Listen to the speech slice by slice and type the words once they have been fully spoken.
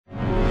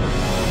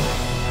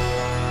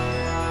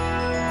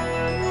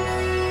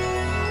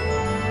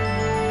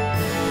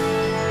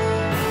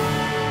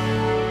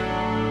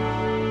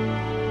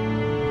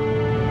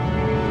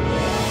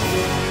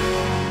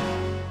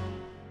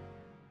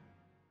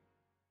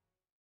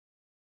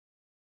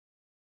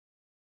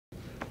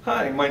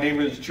Hi, my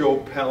name is Joe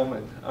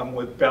Pellman. I'm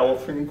with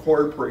Balluff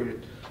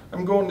Incorporated.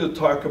 I'm going to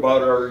talk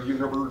about our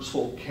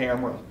universal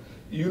camera.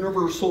 The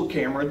universal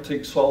camera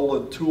takes all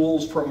the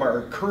tools from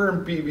our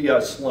current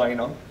BVS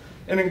lineup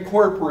and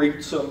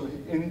incorporates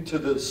them into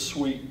this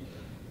suite.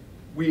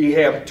 We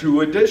have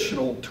two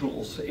additional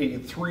tools, a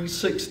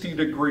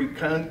 360-degree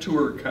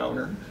contour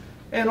counter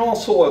and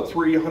also a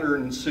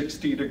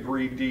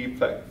 360-degree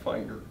defect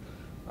finder.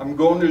 I'm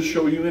going to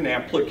show you an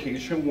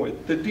application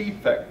with the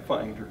defect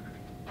finder.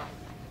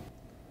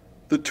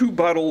 The two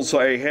bottles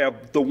I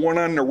have, the one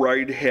on the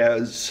right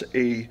has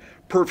a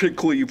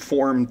perfectly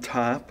formed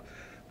top.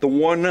 The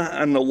one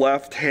on the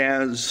left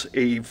has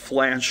a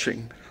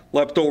flashing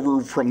left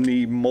over from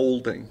the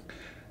molding.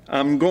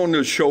 I'm going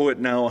to show it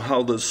now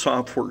how the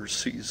software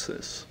sees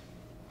this.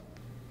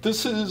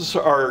 This is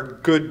our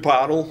good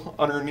bottle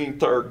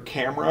underneath our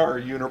camera, our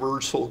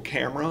universal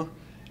camera,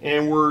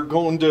 and we're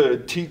going to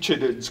teach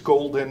it its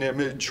golden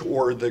image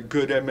or the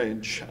good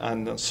image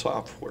on the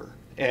software,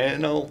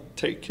 and I'll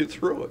take you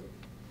through it.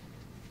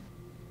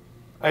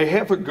 I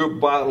have a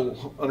good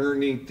bottle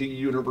underneath the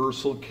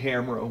universal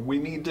camera. We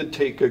need to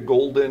take a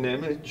golden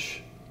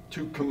image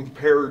to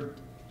compare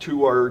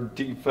to our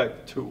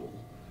defect tool.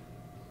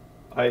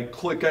 I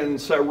click on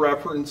set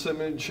reference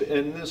image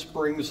and this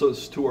brings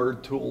us to our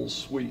tool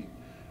suite.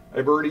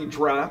 I've already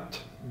dropped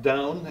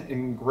down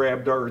and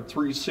grabbed our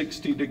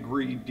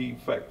 360-degree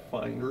defect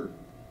finder.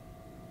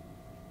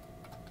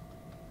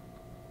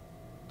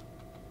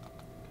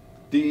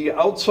 The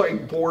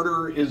outside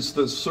border is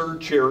the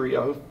search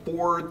area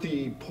for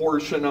the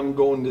portion I'm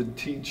going to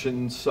teach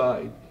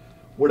inside.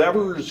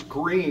 Whatever is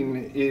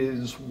green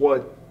is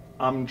what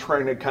I'm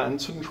trying to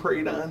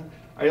concentrate on.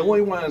 I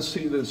only want to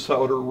see this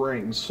outer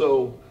ring.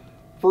 So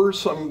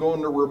first I'm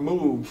going to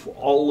remove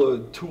all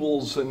the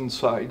tools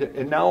inside,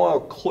 and now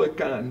I'll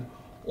click on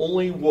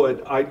only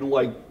what I'd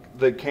like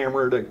the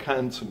camera to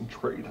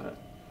concentrate on.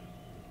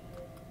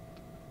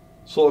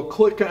 So I'll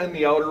click on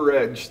the outer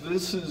edge.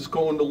 This is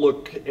going to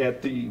look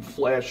at the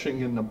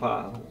flashing in the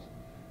bottle.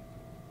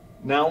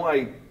 Now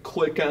I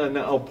click on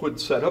Output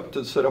Setup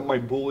to set up my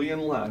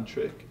Boolean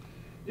logic.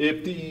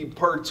 If the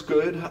part's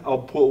good,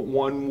 output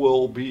 1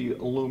 will be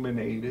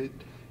illuminated.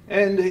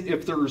 And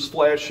if there's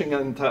flashing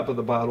on top of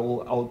the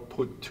bottle,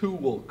 output 2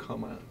 will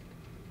come on.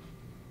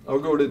 I'll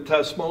go to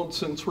test mode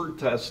since we're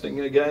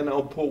testing. Again,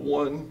 output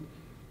 1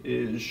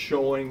 is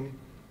showing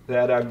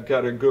that I've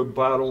got a good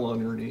bottle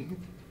underneath.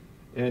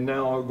 And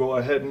now I'll go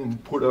ahead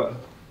and put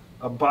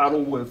a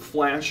bottle with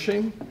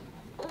flashing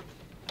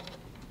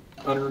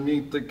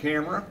underneath the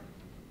camera.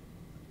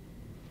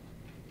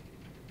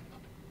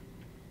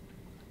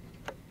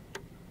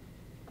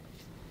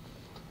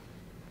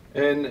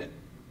 And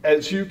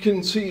as you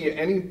can see,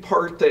 any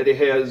part that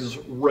has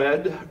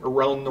red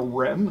around the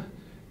rim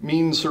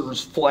means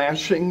there's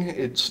flashing.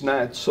 It's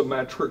not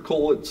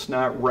symmetrical, it's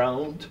not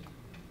round.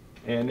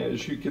 And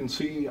as you can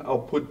see,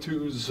 output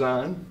 2 is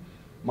on.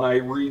 My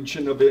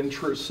region of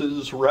interest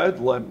is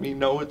red. Let me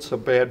know it's a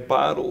bad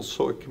bottle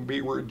so it can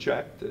be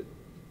rejected.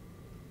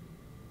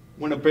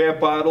 When a bad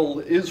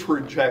bottle is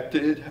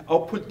rejected,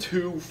 output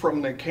 2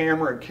 from the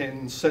camera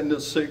can send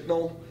a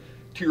signal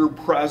to your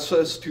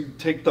process to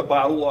take the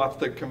bottle off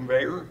the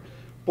conveyor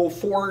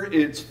before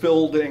it's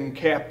filled and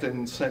capped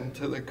and sent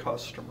to the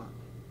customer.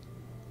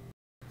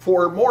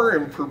 For more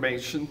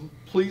information,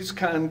 please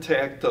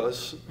contact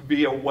us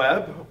via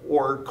web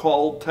or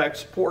call tech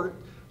support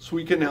so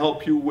we can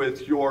help you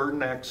with your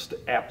next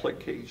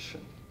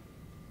application.